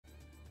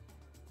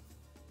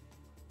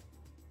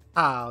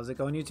How's it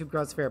going, YouTube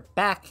Growth Sphere?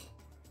 Back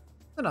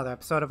with another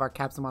episode of our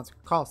Capsule Monster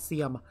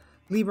Coliseum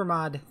Libra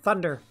mod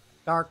Thunder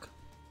Dark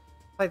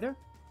playthrough.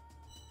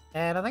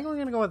 And I think we're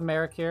gonna go with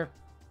Marik here.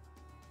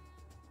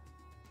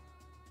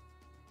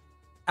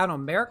 I don't know,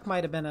 Marik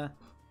might have been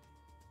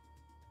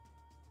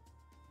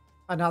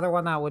another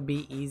one that would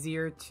be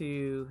easier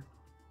to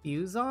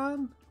fuse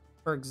on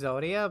for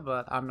Exodia,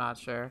 but I'm not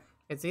sure.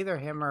 It's either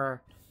him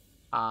or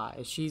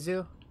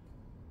Ishizu.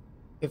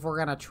 If we're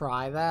gonna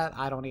try that,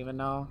 I don't even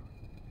know.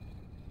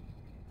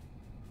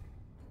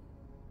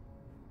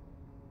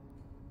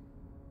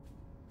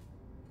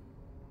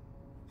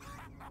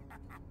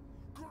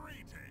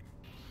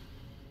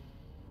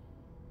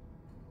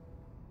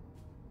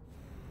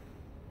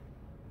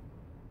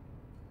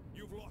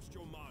 Lost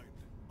your mind.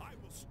 I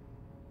will.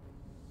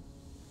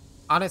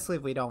 Honestly,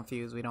 if we don't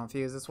fuse, we don't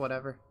fuse. It's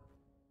whatever.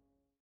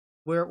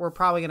 We're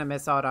probably gonna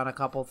miss out on a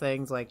couple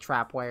things like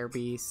Trapwire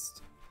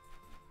Beast,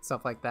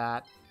 stuff like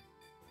that.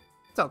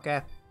 It's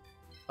okay.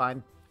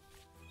 Fine.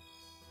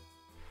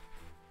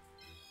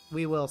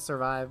 We will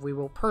survive. We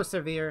will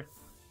persevere.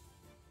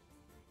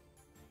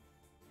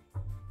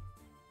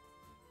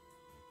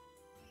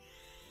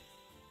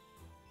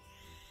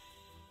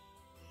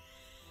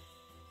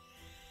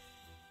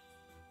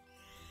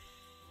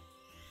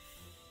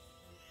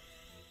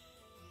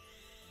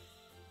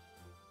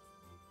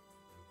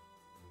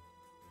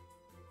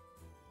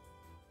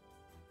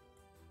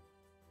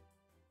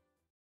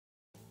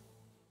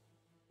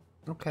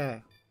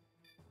 Okay.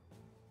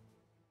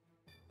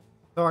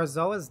 So our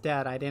Zoa's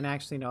dead. I didn't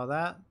actually know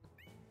that.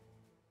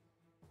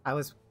 I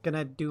was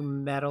gonna do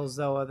Metal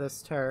Zoa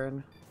this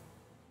turn.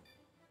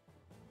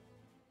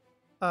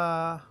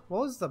 What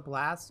was the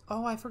Blast?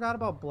 Oh, I forgot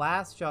about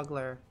Blast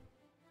Juggler.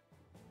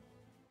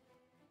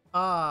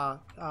 I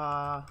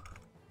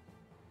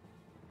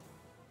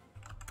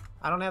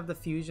don't have the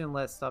fusion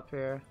list up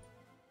here.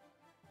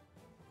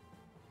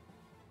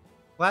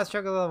 Blast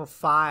Juggler level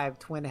 5,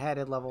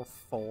 Twin-Headed level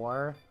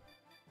 4.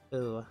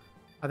 Ooh.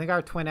 I think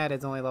our Twin-Headed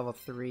is only level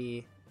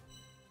 3.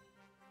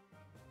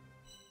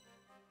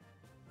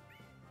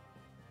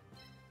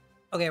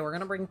 Okay, we're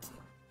gonna bring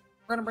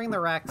the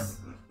Rex.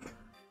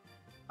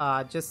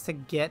 Just to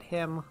get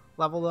him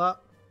leveled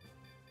up.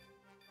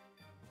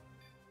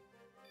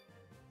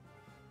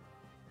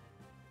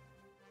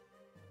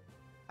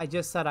 I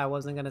just said I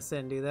wasn't gonna sit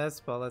and do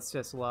this, but let's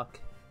just look.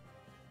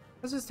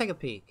 Let's just take a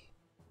peek.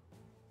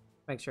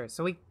 Make sure.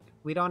 So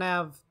we don't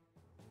have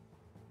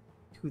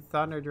 2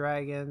 Thunder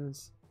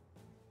Dragons.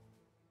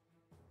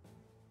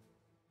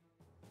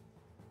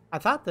 I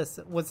thought this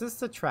was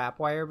the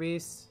Trapwire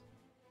Beast?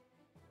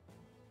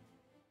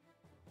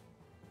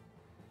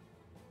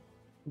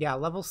 Yeah,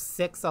 level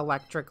 6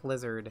 Electric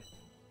Lizard.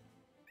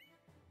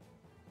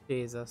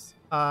 Jesus.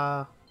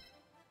 I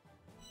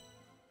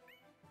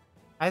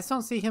just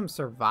don't see him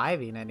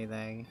surviving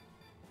anything.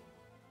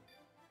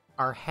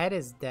 Our head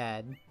is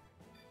dead.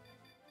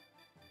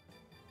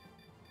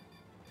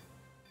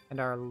 And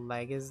our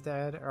leg is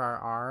dead, or our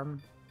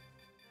arm.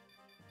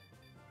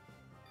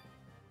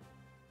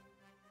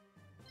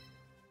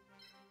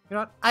 You know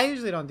what? I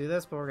usually don't do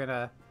this, but we're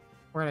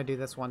gonna do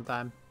this one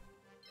time.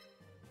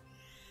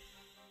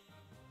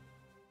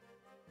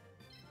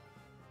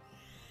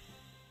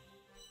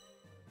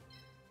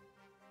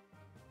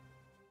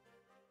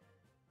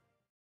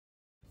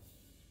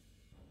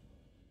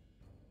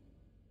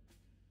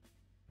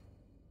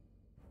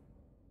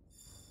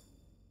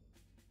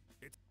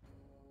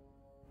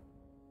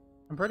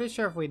 I'm pretty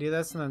sure if we do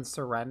this and then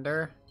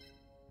surrender,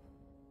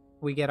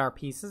 we get our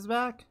pieces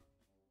back.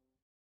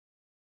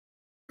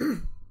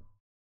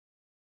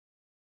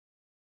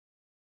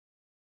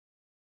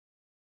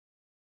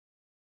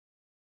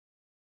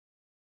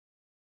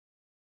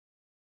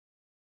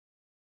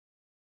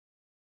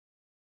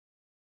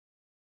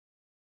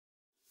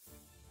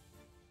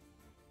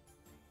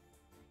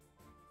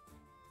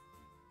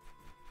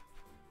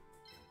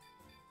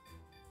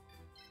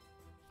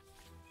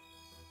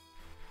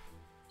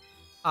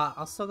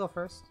 I'll still go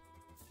first.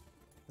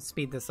 Let's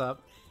speed this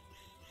up.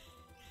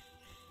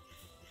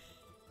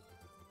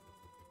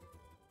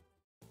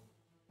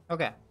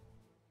 Okay.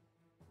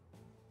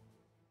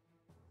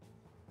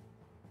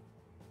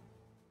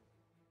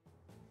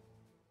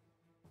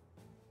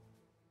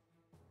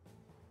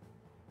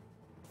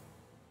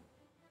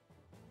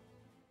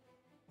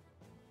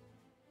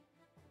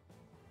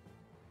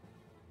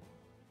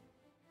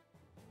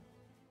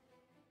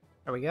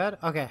 Are we good?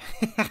 Okay.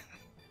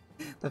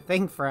 The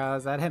thing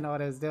froze. I didn't know what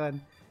it was doing.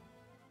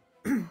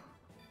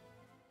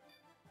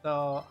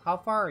 So, how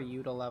far are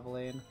you to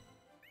leveling?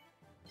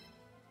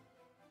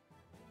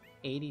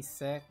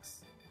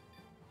 86.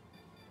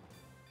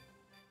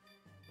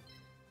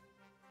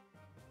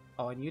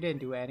 Oh, and you didn't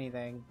do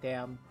anything.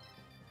 Damn.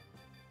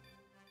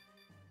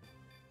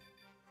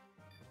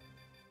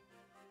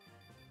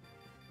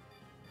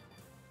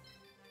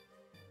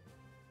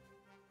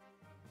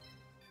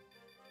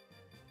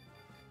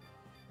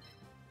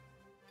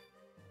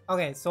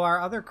 Okay, so our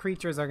other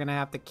creatures are gonna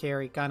have to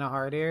carry kind of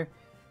hard here.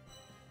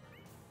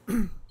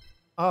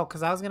 Oh,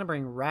 because I was gonna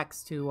bring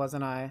Rex too,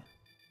 wasn't I?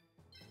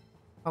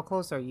 How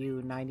close are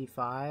you?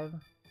 95?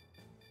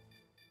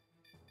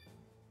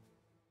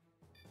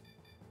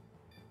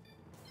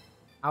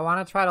 I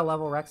want to try to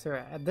level Rex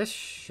here. This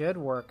should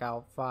work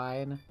out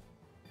fine.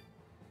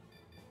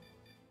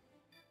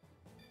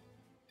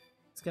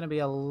 It's gonna be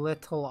a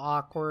little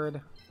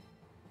awkward.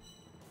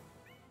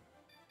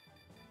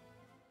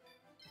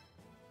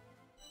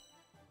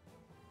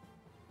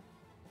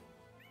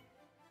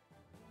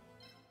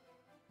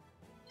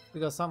 We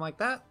go something like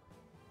that.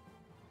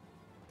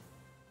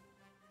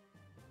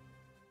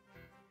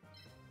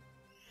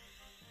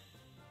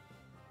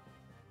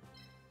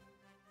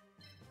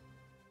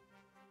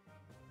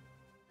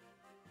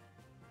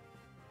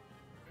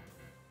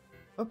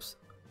 Oops.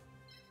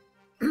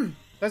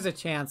 There's a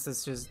chance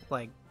this just,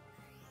 like,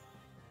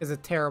 is a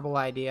terrible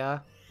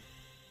idea.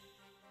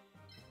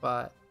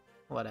 But,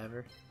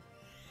 whatever.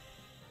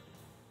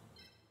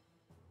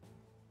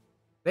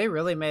 They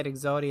really made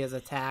Exodia's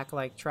attack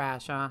like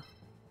trash, huh?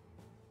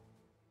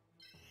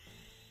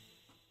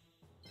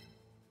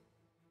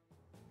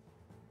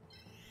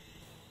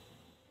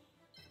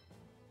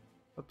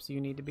 Oops,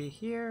 you need to be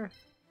here.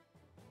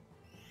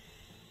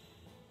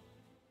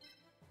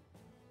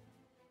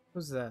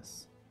 Who's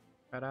this?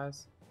 Red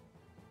Eyes?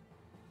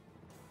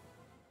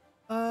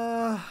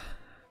 I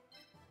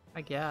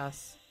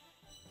guess.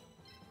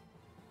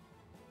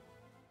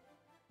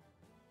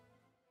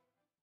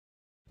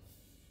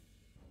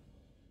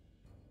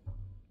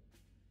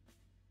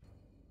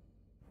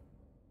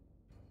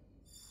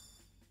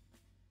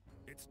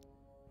 It's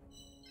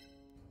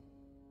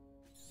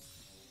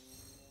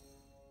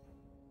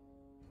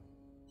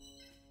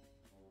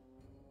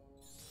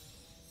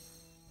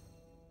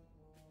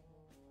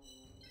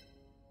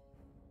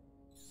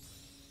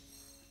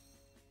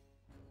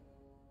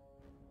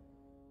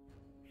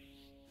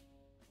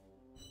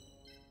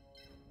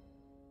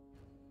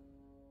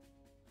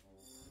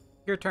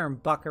Your turn,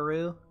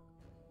 Buckaroo.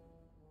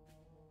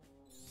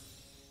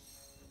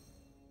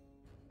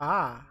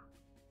 Ah.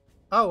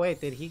 Oh, wait,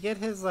 did he get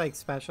his, like,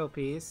 special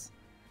piece?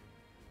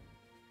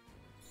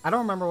 I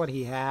don't remember what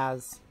he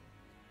has.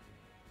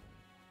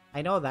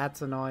 I know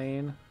that's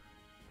annoying.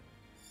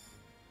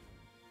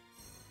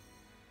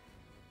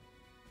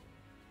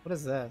 What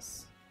is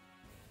this?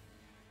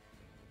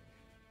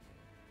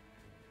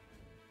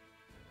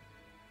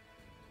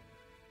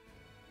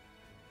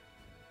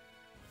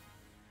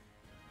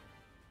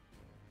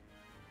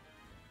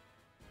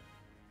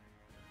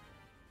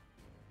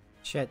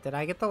 Shit, did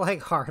I get the,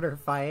 like, harder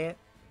fight?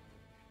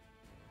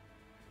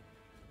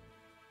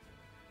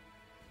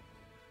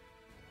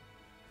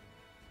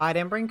 I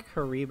didn't bring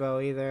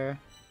Karibo either.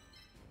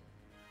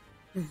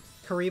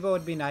 Karibo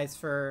would be nice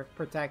for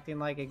protecting,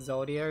 like,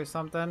 Exodia or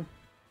something.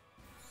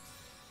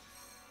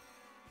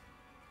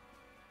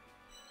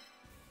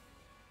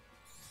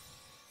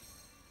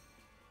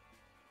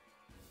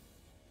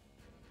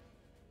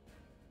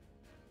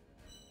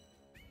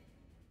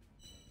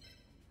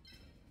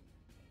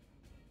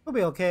 It'll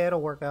be okay,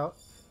 it'll work out.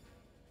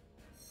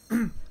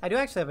 I do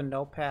actually have a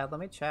notepad, let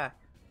me check.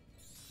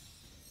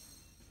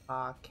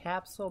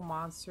 Capsule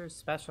monsters,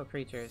 special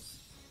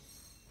creatures.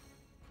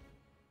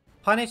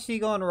 Punish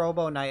Eagle and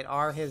Robo Knight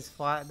are his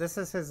fight. This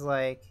is his,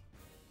 like,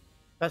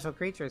 special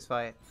creatures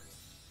fight.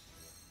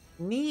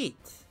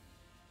 Neat.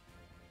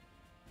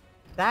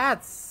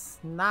 That's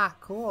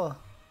not cool.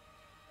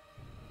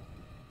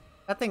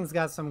 That thing's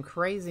got some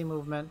crazy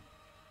movement.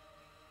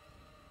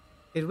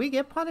 Did we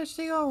get Punished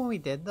Eagle when we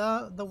did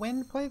the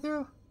wind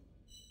playthrough?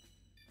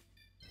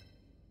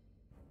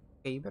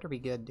 Okay, you better be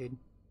good, dude.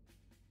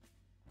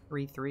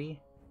 3-3.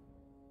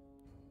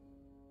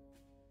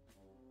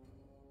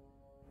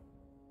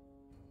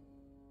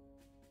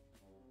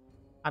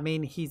 I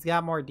mean, he's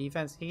got more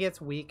defense. He gets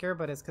weaker,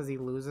 but it's because he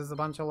loses a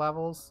bunch of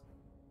levels.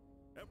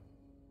 Yep.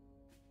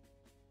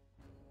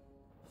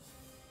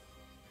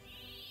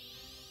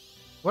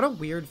 What a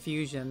weird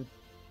fusion.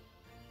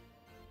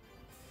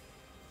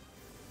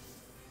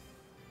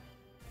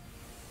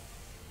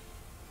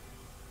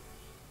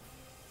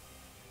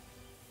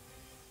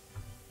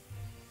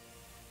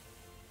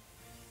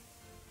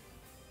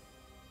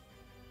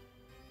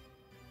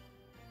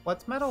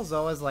 What's Metal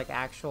Zoa's, like,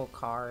 actual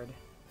card?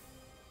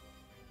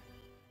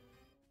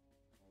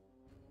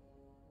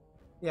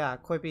 Yeah,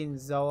 equipping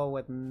Zoa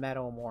with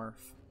Metamorph.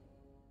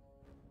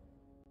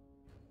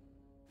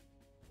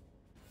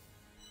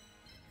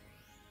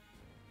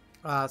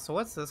 So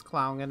what's this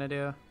clown gonna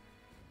do?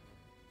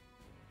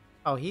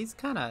 Oh, he's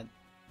kinda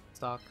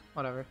stuck.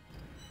 Whatever.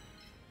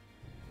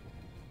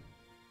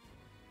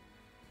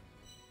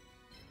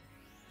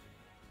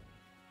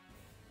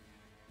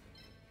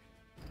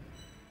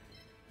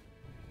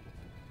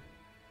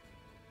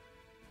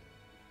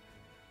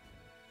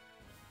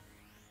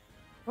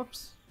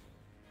 Whoops.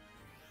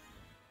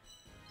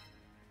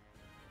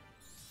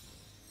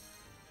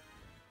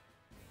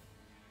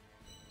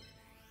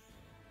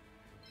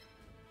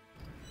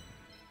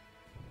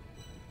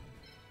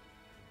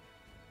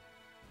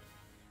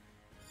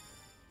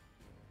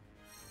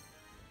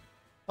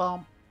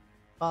 Bump,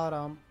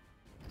 bottom,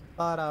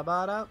 Bada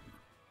bada.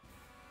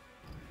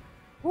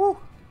 Woo!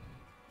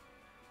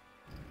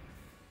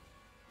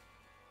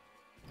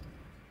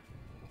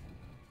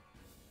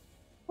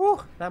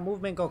 Woo! That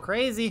movement go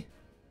crazy.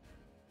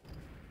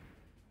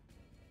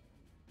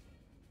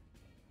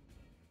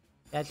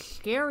 That's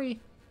scary.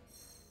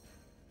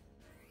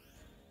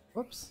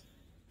 Whoops.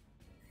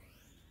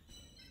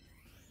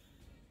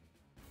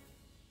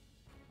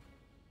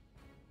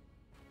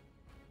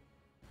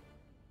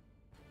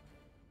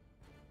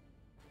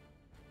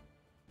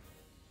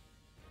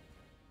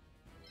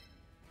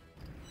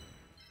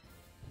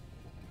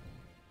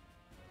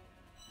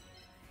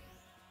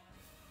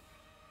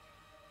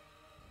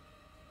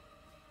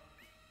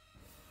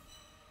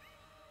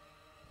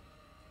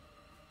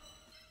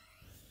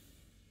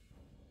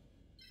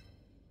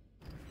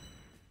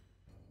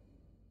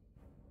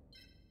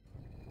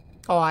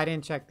 Oh, I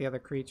didn't check the other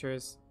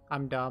creatures.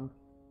 I'm dumb.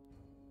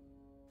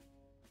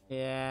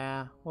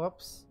 Yeah,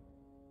 whoops.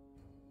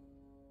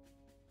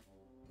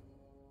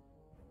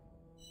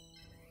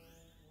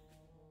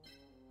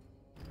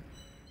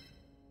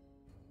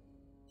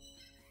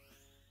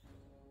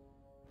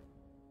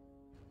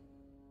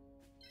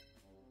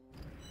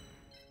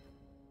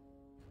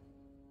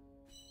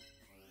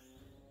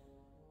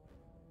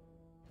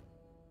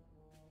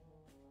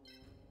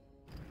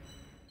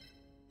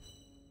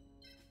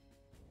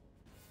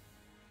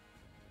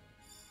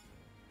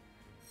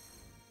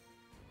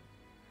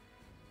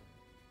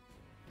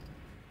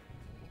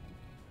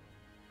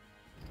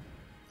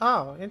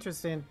 Oh,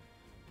 interesting.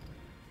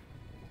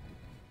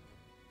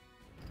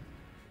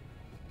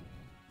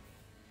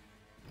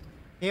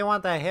 You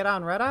want that hit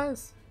on Red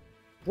Eyes?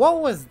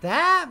 What was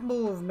that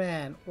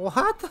movement?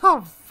 What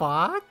the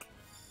fuck?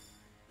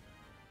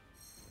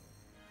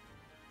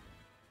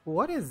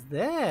 What is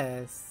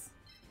this?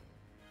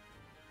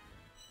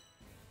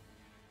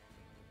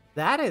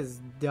 That is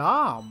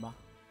dumb.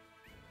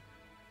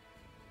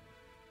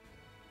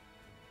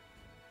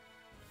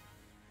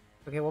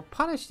 Okay, well,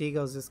 Punished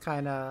Egos is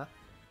kind of...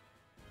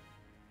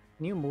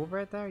 Can you move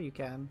right there? You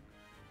can.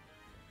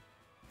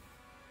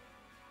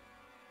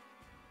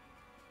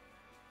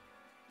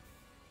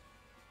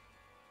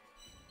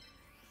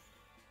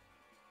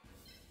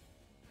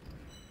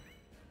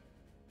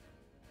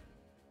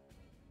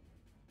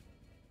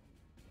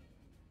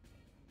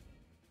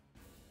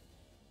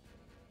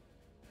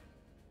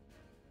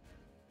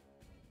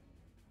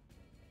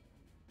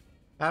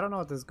 I don't know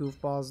what this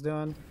goofball's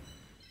doing.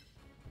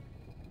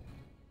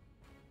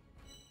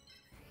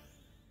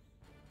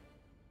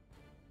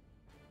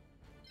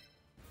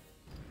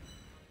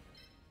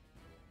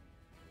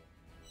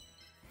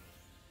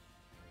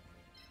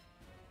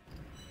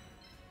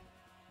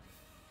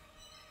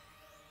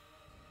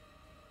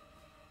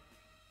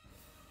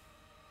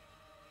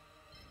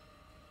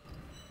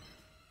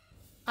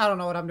 I don't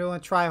know what I'm doing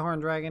with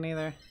Trihorn Dragon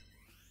either.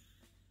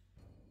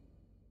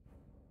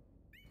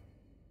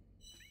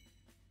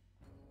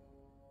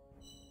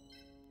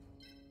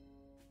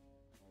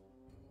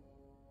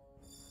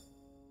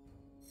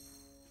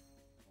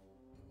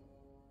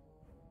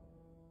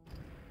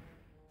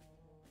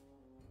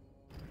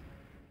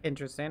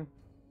 Interesting.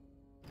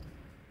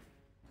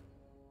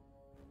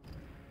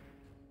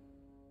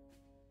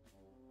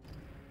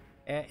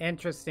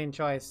 Interesting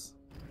choice.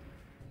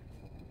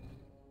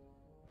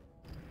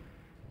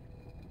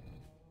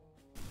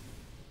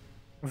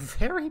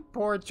 Very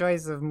poor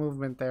choice of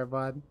movement there,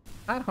 bud.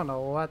 I don't know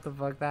what the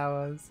fuck that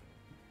was.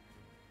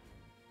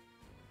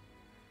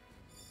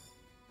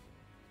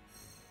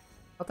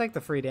 I'll take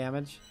the free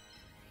damage.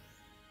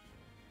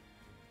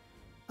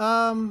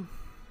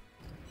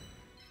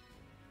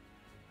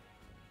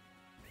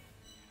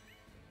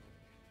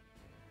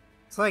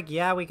 It's like,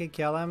 yeah, we could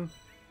kill him.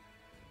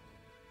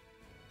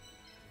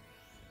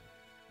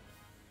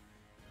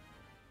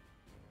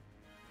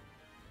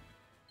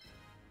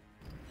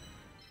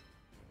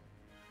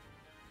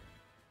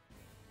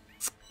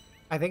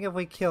 I think if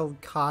we killed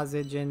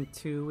Khazij in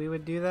 2, we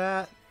would do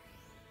that.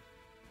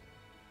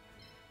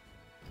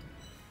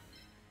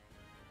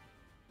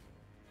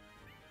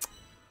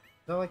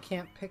 Though I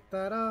can't pick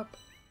that up.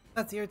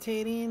 That's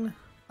irritating.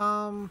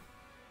 So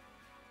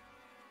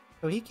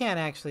he can't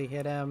actually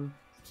hit him.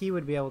 He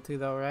would be able to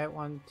though, right?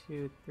 1,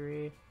 2,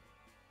 3,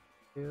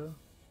 2.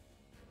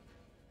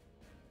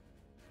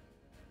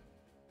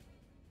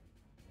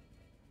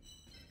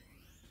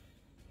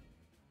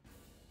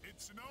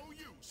 It's no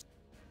use.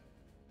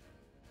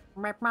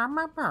 You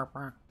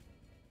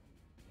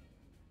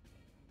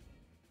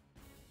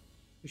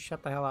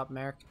shut the hell up,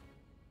 Marik.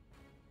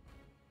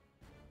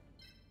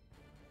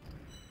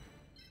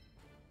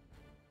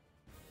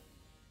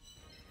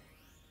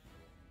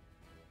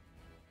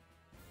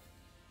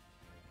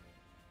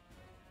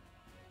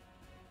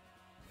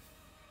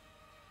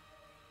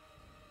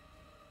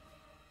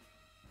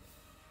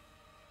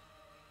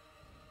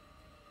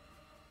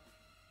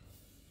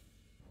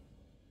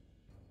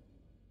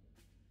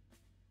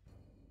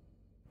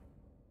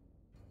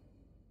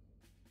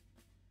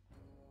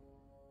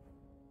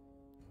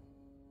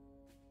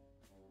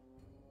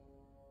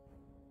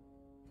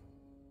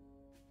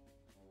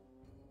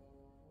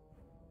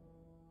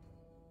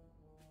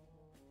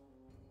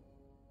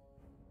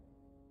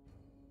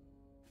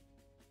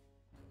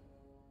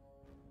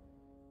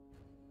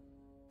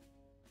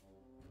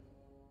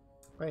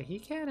 But he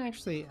can't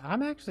actually...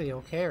 I'm actually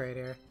okay right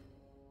here.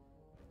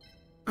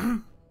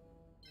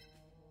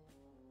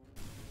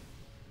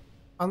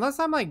 Unless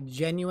I'm like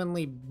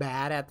genuinely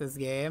bad at this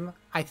game,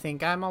 I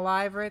think I'm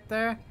alive right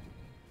there.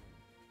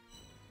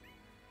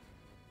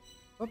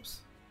 Oops.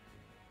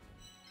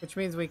 Which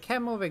means we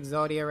can move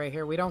Exodia right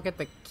here. We don't get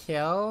the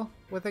kill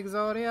with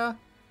Exodia.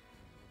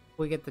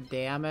 We get the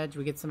damage.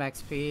 We get some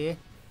XP.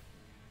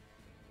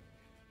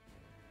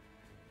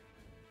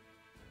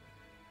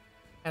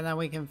 And then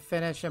we can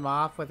finish him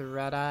off with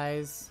Red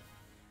Eyes.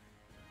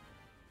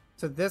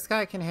 So this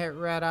guy can hit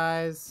Red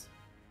Eyes.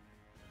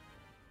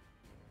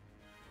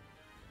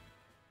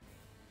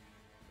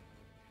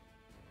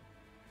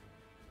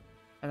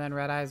 And then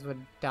Red Eyes would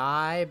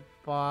die,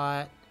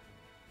 but... I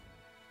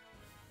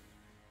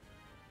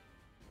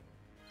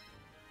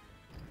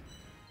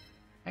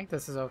think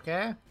this is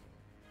okay.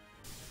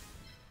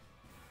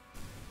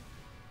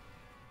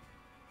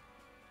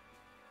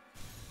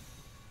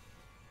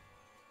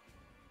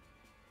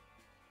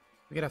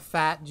 We get a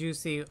fat,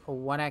 juicy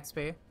 1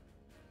 XP.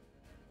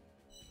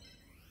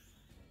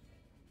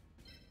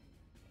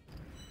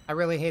 I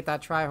really hate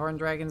that Trihorn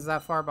Dragon's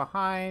that far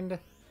behind.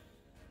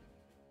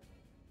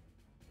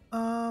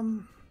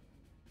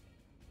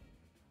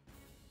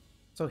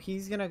 So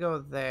he's gonna go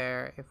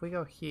there. If we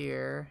go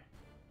here,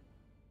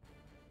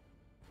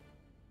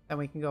 then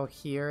we can go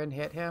here and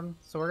hit him.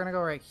 So we're gonna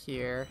go right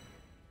here.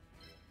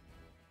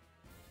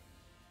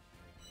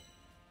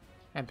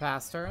 And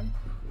pass turn.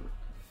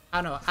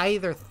 I don't know. I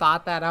either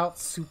thought that out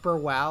super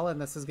well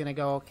and this is gonna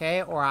go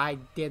okay, or I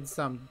did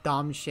some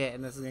dumb shit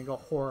and this is gonna go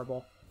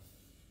horrible.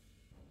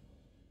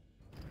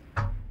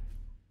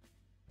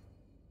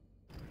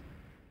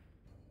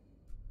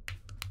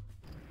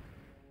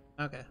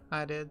 Okay,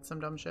 I did some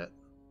dumb shit.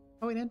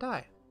 Oh, he didn't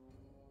die.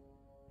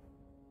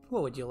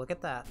 What would you look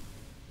at that?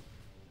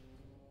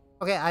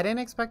 Okay, I didn't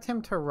expect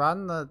him to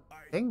run the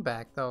thing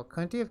back though.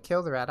 Couldn't he have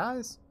killed Red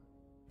Eyes?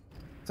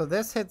 So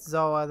this hits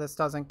Zoa, this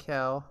doesn't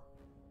kill.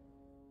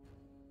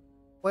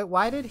 Wait,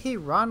 why did he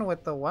run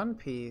with the One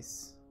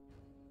Piece?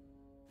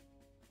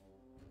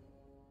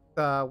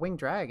 The Winged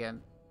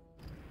Dragon.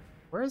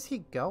 Where is he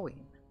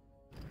going?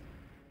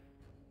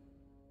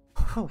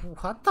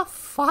 What the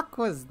fuck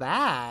was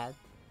that?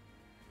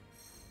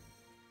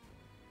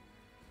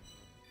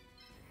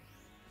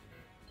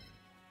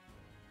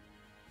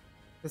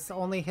 This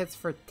only hits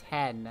for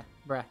 10,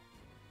 bruh.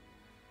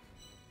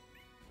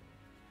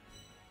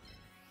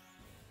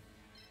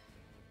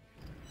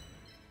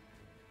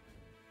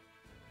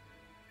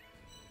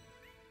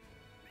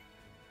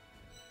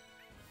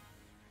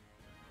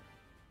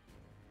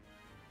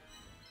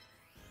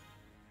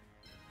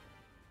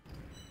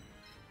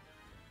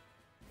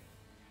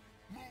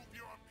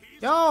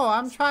 Yo,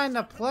 I'm trying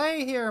to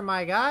play here,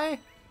 my guy.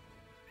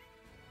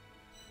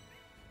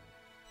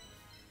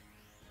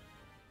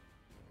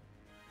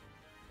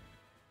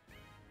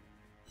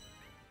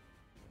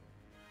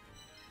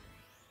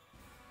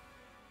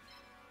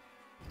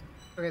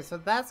 Okay, so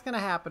that's gonna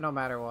happen no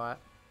matter what.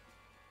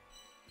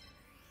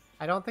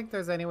 I don't think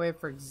there's any way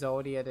for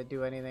Exodia to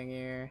do anything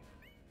here.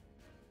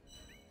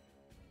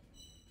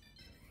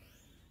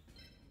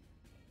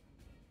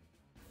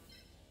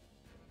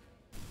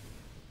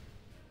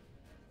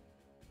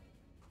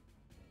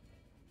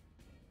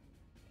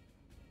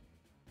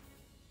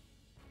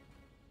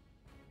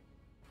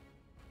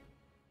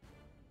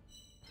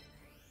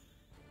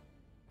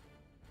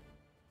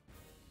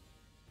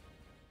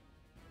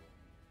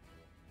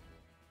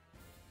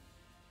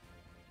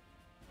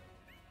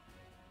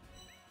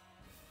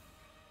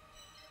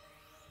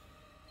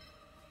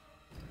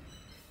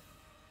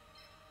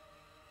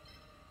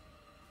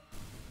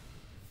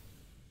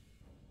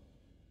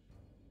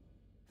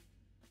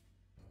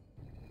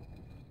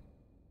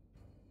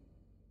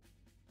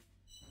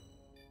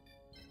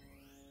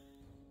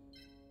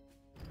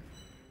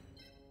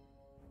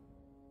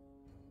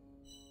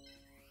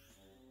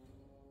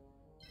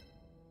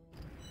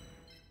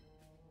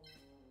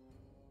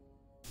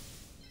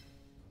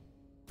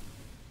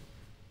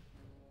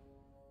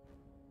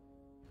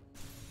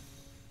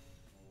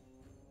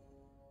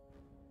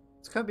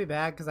 This could be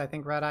bad because I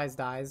think Red Eyes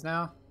dies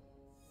now.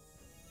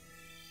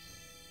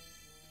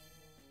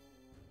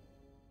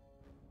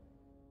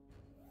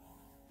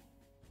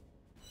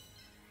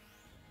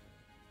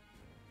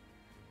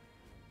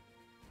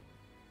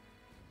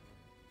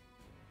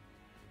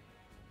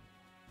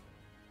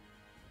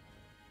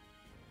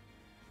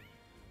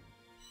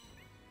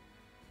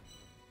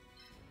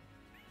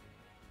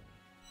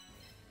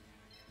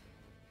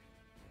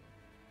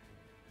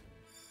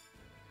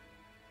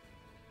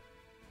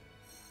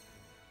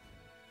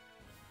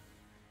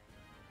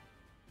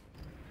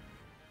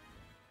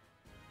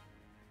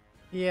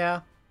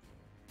 Yeah.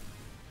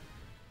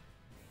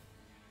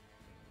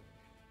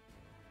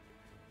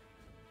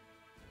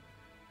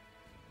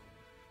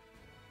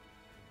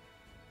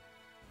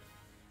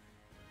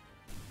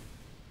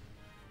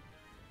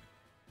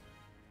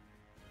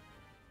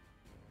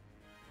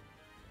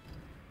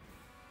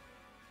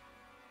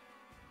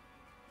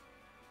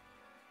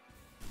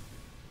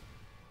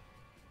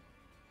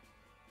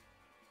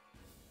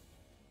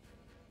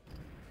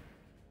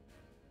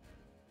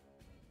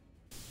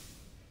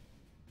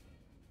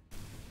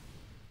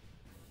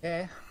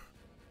 Okay.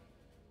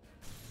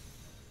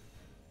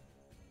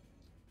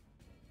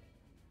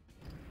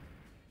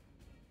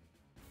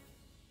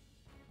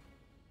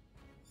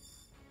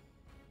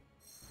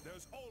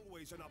 There's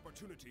always an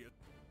opportunity.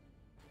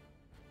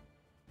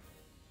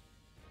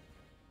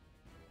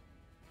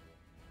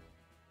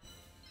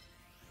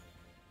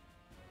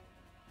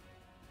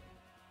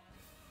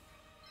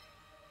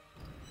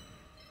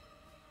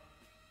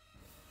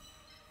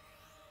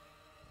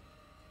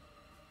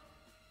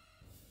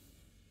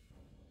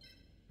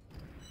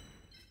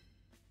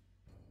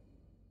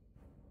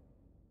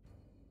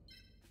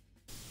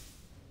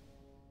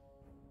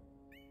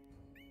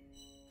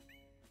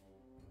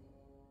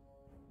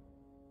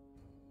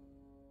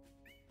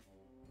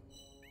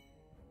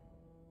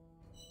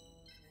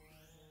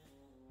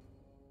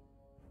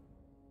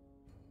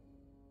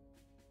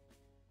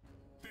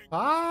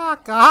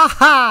 Fuck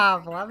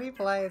off! Let me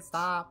play.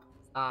 Stop.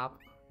 Stop.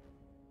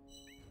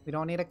 We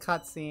don't need a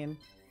cutscene.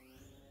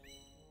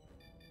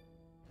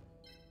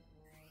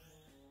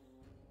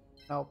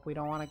 Nope, we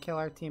don't want to kill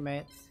our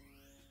teammates.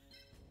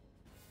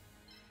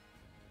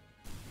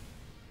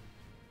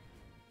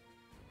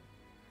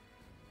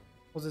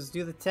 We'll just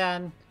do the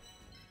 10.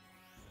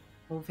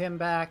 Move him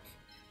back.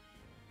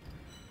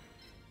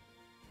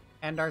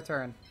 End our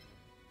turn.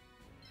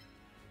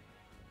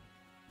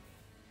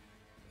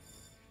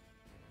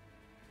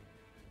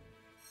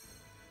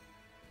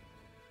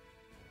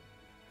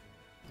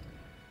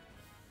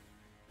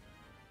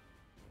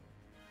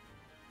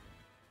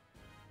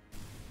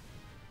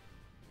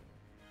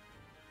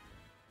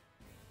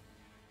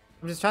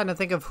 I'm just trying to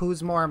think of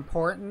who's more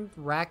important,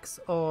 Rex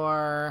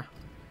or...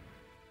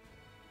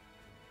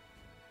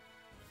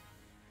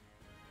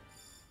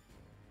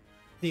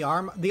 The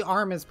arm. The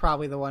arm is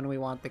probably the one we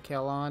want the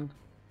kill on.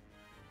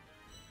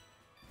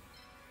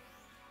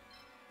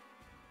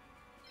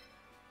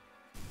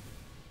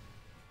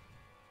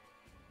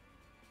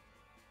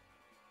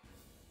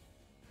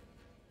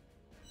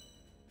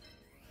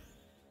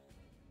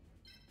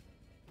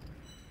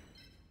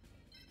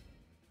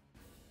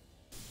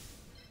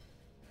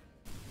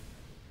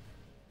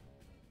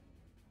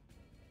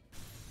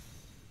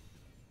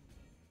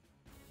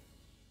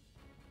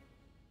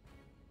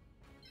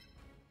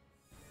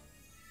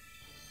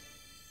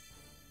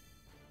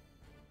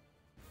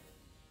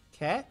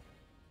 Okay.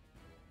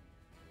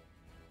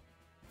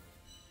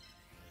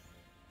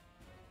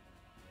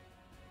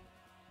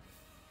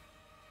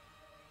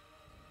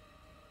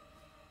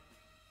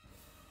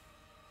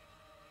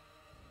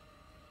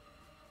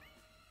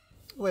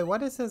 Wait,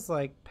 what is his,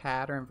 like,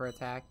 pattern for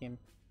attacking?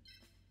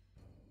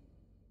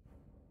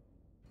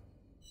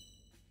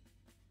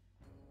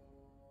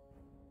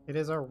 It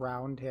is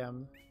around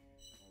him.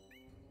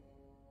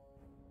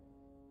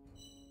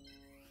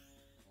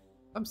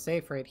 I'm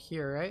safe right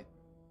here, right?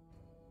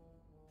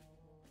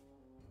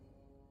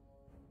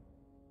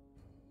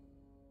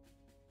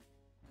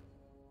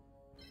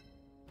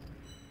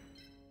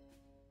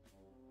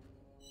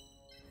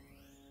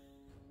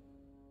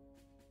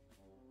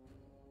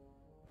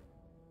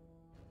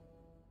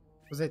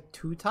 Was it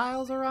 2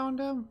 tiles around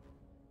him?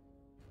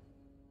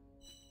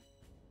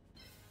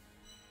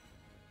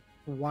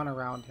 1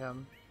 around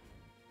him.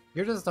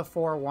 You're just a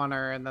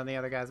 4-1er and then the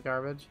other guy's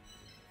garbage.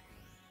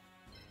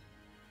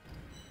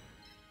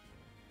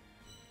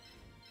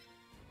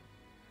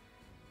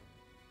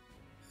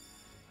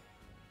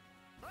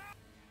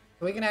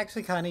 We can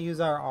actually kind of use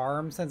our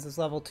arm since it's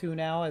level 2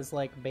 now as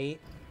like bait.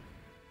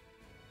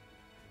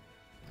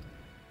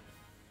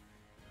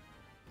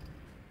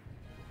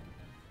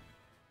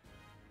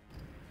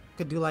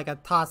 Could do like a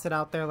toss it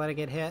out there, let it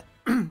get hit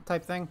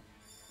type thing.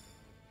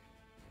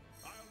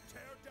 I'll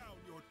tear down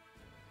your...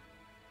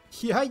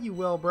 Yeah, you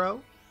will,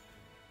 bro.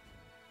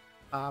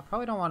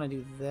 Probably don't want to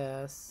do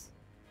this.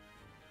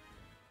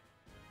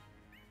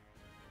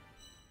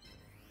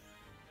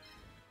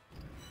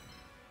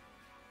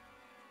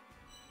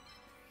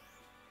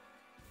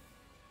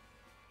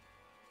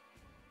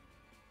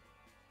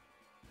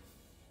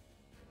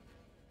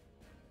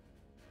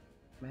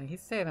 Man,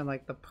 he's staying in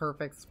like the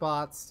perfect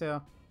spots too.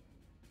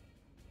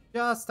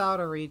 Just out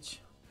of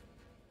reach.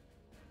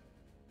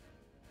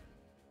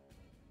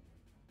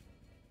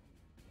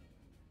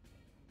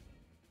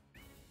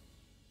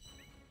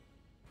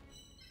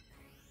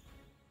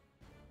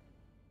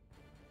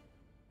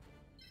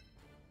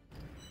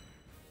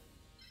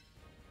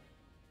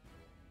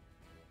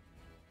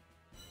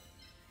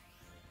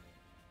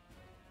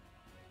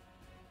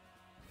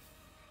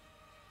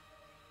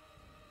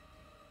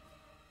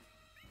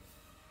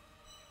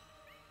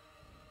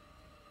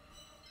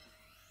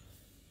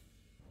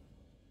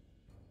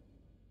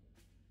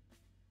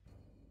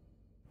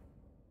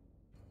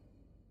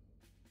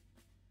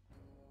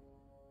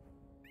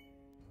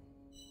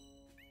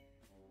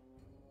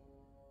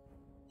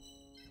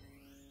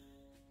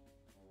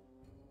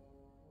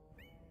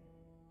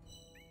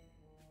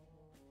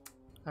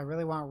 I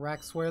really want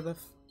Rex where the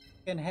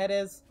fucking head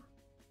is.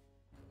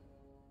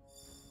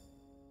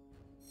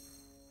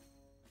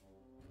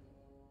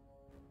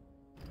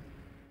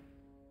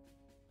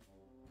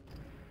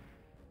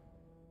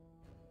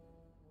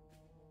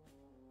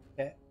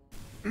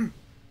 A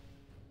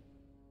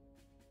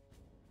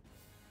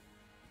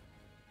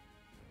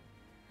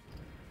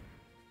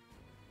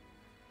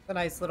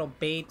nice little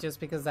bait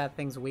just because that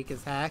thing's weak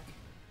as heck.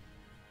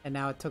 And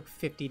now it took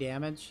 50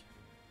 damage.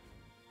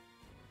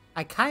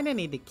 I kind of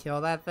need to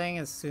kill that thing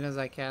as soon as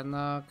I can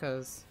though,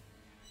 because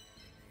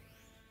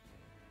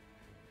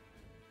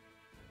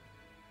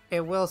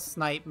it will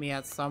snipe me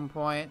at some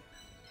point.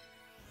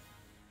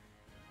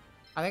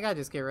 I think I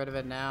just get rid of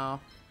it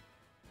now.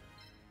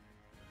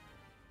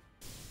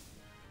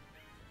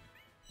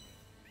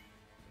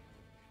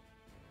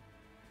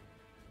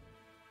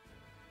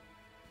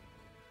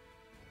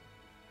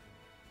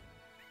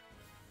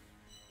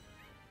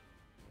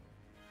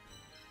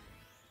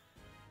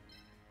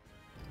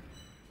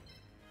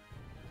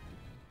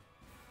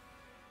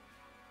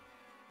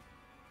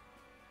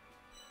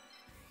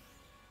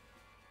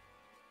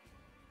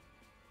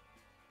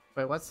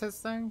 Wait, what's his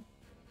thing?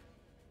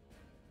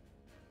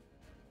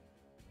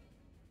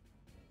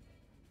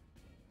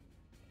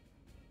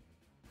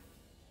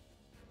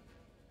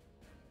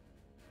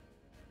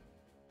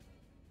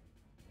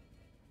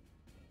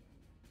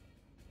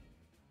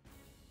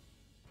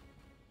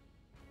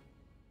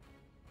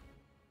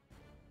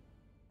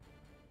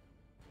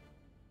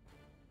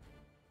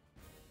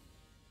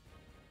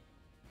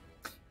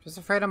 Just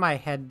afraid of my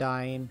head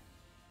dying.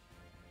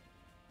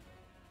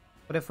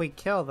 But if we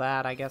kill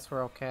that, I guess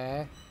we're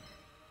okay.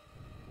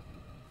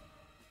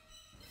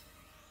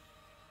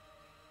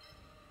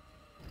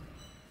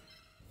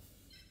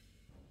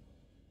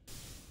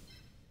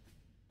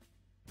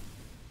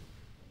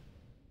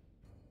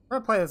 We're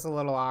gonna play this a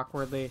little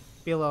awkwardly.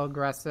 Be a little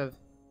aggressive.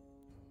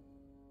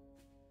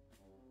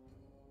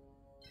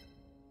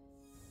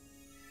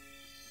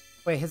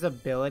 Wait, his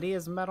ability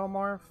is Metal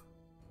Morph?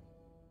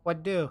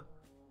 What do?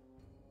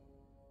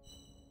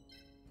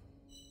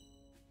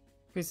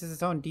 Increases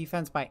its own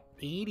defense by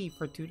 80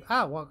 for 2.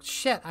 Oh, well,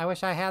 shit. I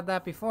wish I had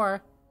that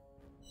before.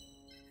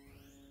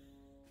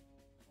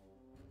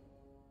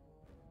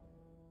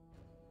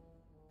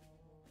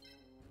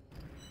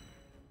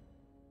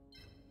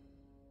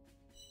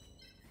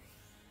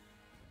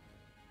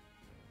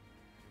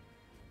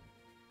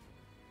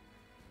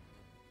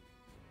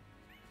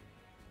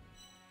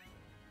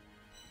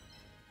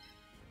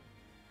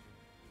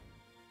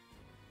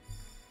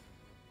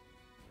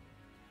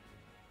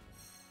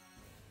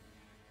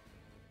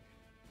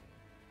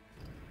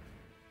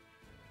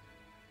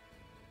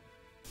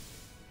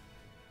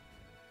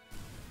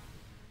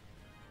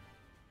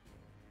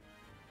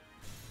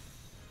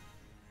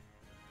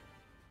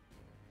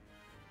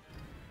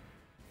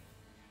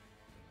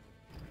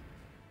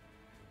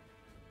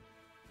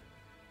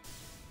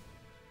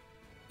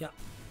 Yeah.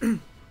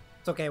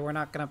 It's okay, we're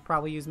not gonna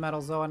probably use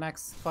Metal Zoa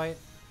next fight.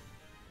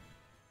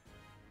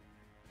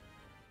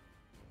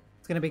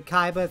 It's gonna be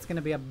Kaiba, it's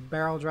gonna be a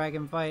Barrel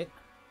Dragon fight.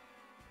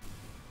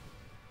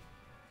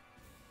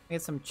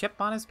 Get some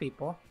chip on his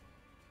people.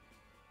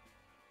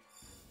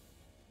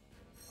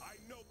 I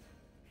know.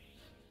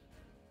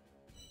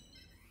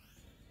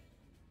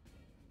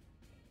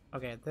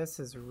 Okay,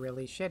 this is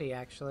really shitty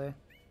actually.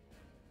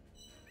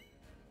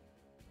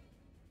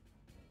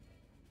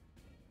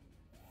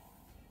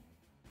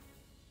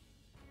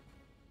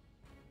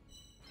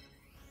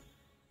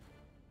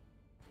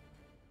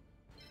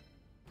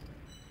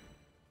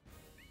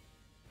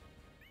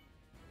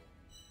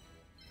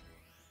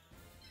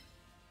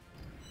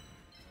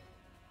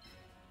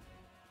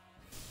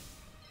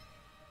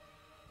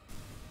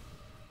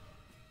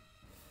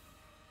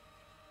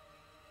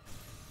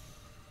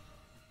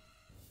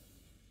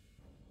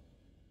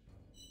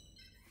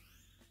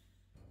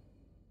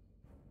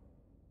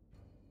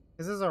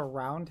 This is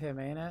around him,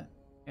 ain't it?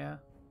 Yeah.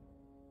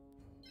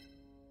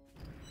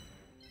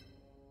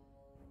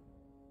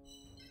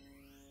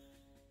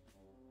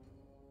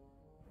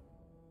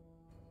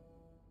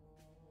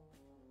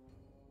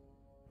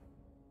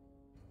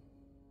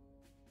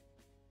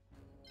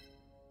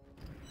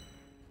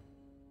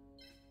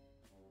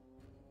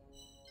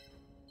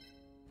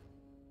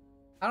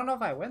 I don't know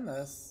if I win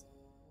this.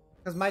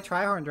 Because my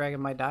Trihorn Dragon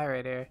might die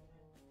right here.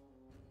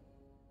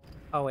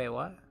 Oh wait,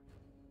 what?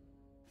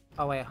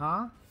 Oh wait,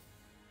 huh?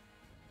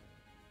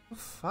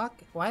 Fuck?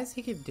 Why does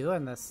he keep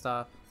doing this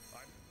stuff?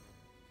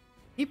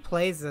 He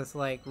plays this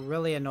like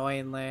really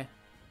annoyingly.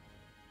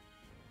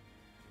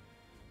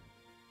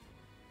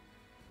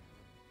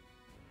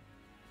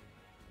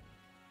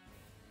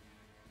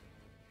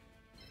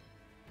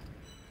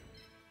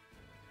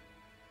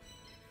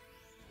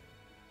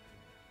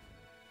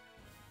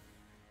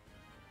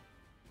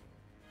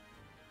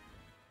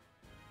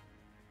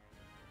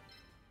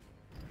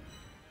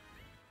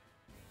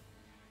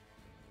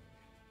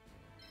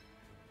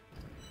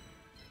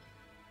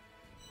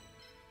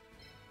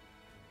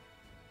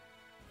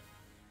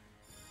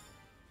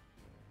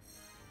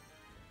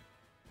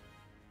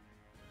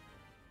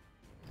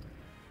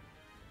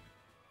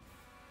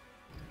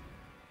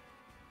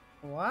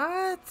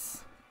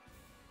 What?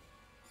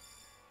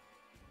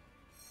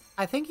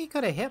 I think he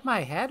could have hit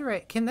my head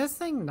right. Can this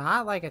thing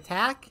not like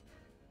attack?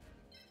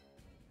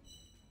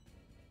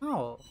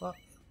 Oh, well,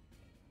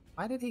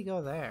 Why did he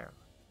go there?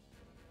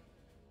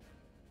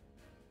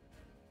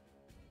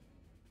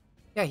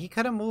 Yeah, he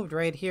could have moved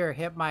right here,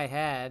 hit my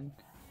head.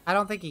 I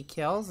don't think he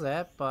kills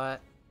it,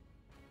 but...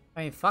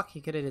 I mean, fuck,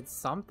 he could have did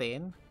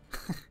something.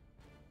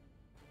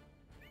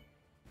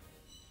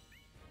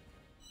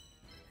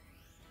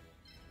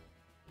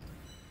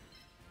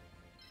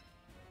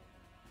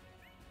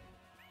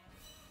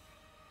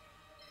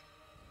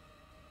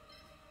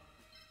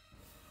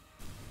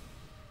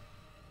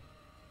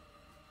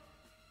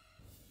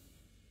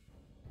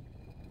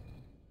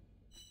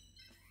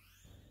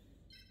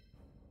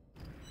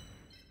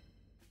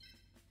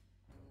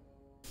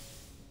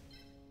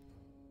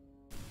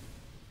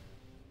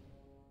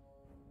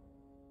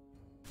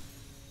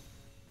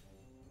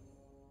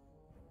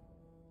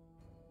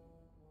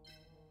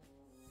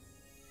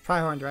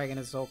 Trihorn Dragon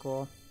is so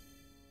cool.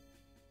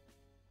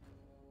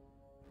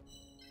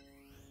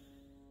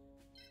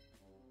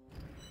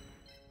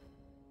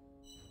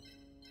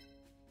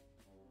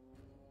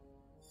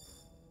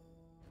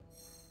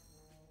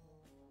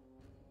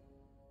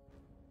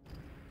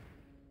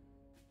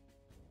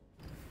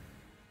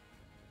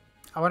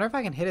 I wonder if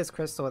I can hit his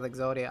crystal with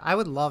Exodia. I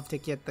would love to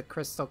get the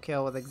crystal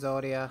kill with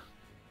Exodia.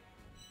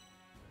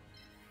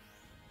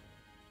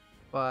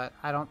 But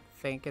I don't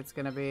think it's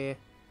gonna be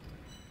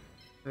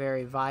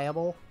very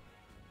viable.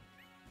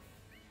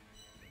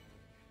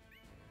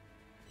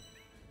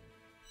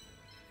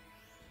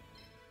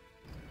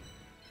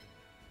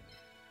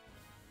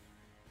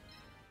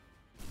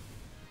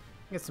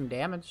 Get some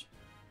damage.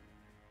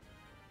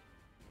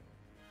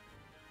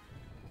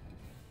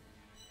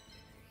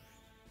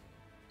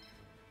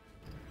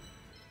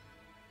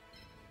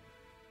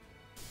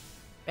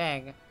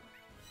 Bang.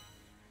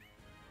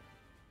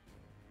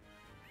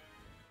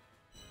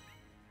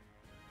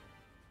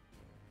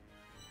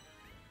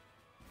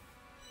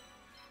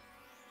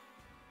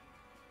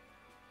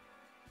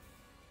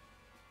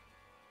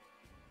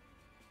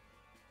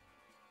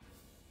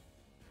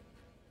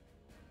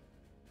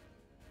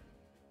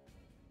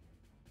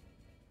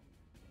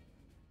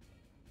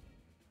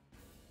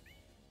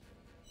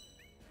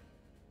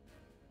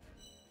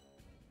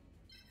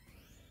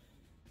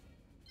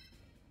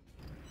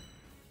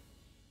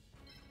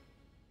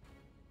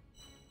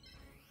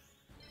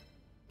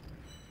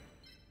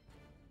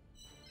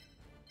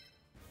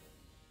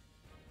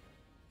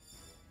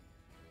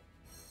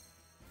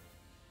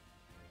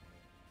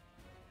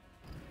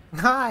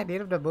 I need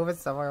him to move it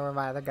somewhere where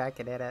my other guy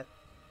can hit it.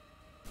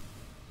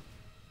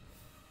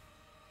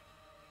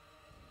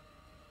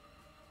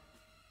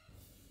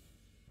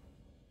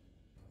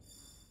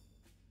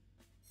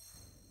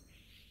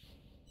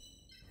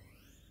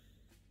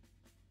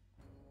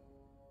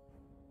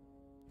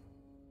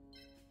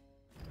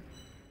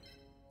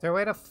 Is there a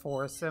way to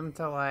force him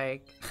to,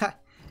 like...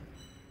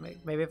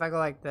 Maybe if I go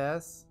like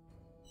this?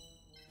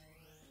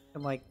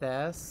 And like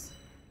this?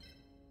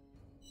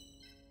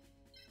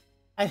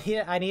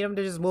 I need him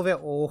to just move it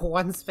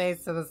one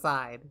space to the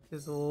side.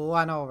 Just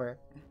one over.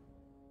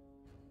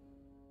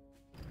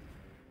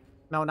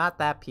 No, not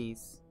that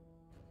piece.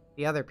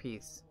 The other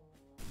piece.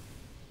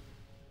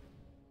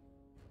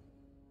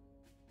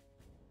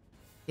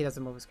 He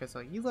doesn't move his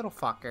crystal. You little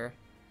fucker.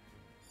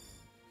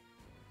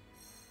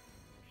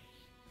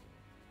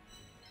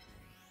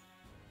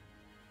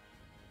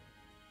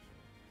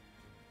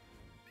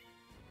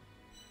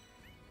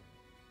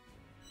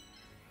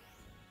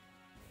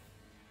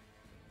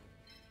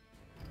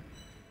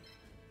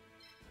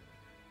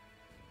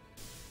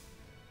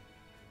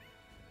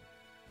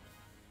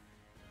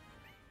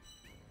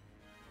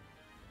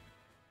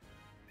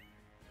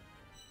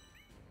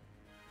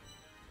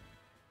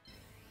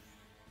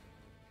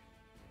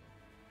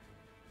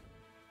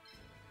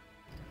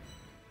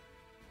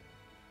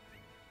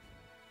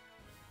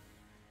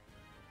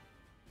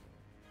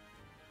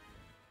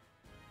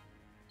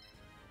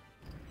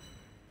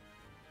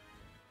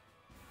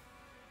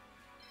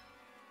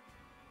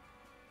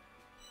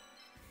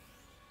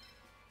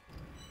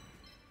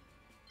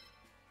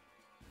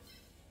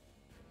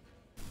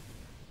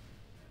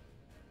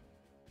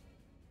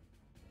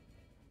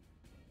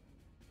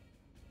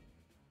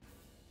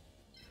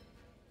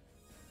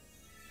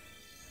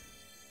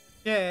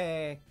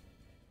 Yay!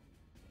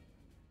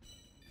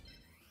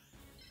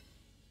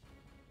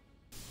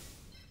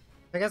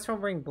 I guess we'll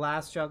bring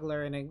Blast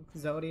Juggler and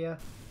Exodia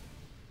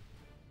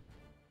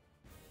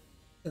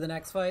to the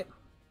next fight.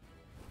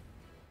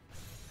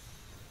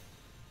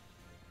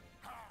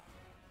 I'll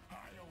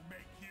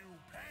make you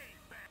pay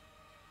back.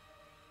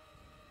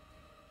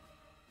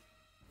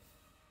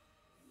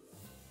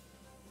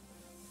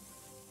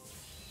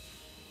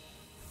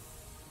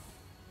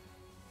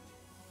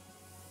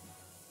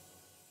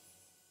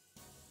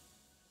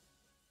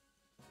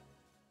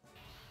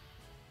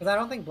 Because I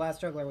don't think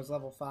Blast Juggler was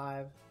level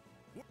 5.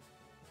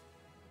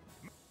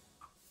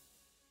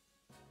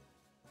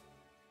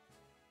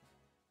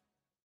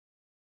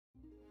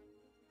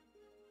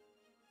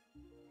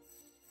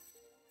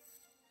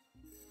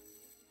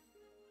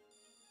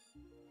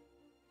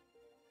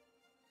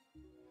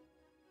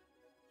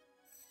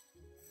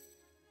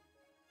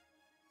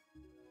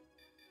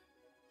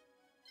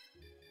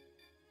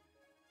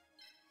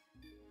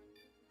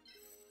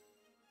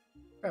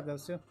 Grab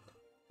those two.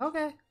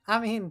 Okay. I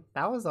mean,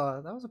 that was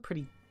a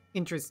pretty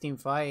interesting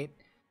fight.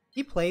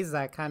 He plays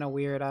that kind of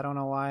weird. I don't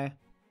know why.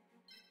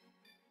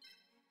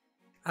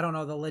 I don't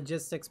know the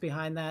logistics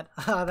behind that.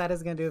 That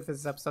is going to do it for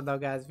this episode, though,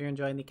 guys. If you're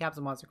enjoying the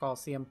Capsule Monster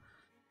Coliseum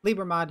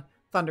Libra mod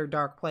Thunder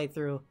Dark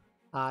playthrough,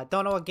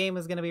 don't know what game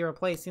is going to be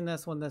replacing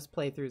this when this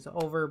playthrough is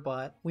over,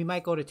 but we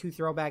might go to 2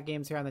 throwback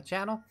games here on the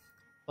channel.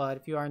 But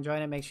if you are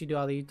enjoying it, make sure you do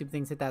all the YouTube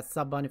things. Hit that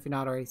sub button if you're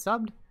not already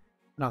subbed.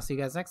 And I'll see you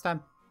guys next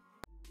time.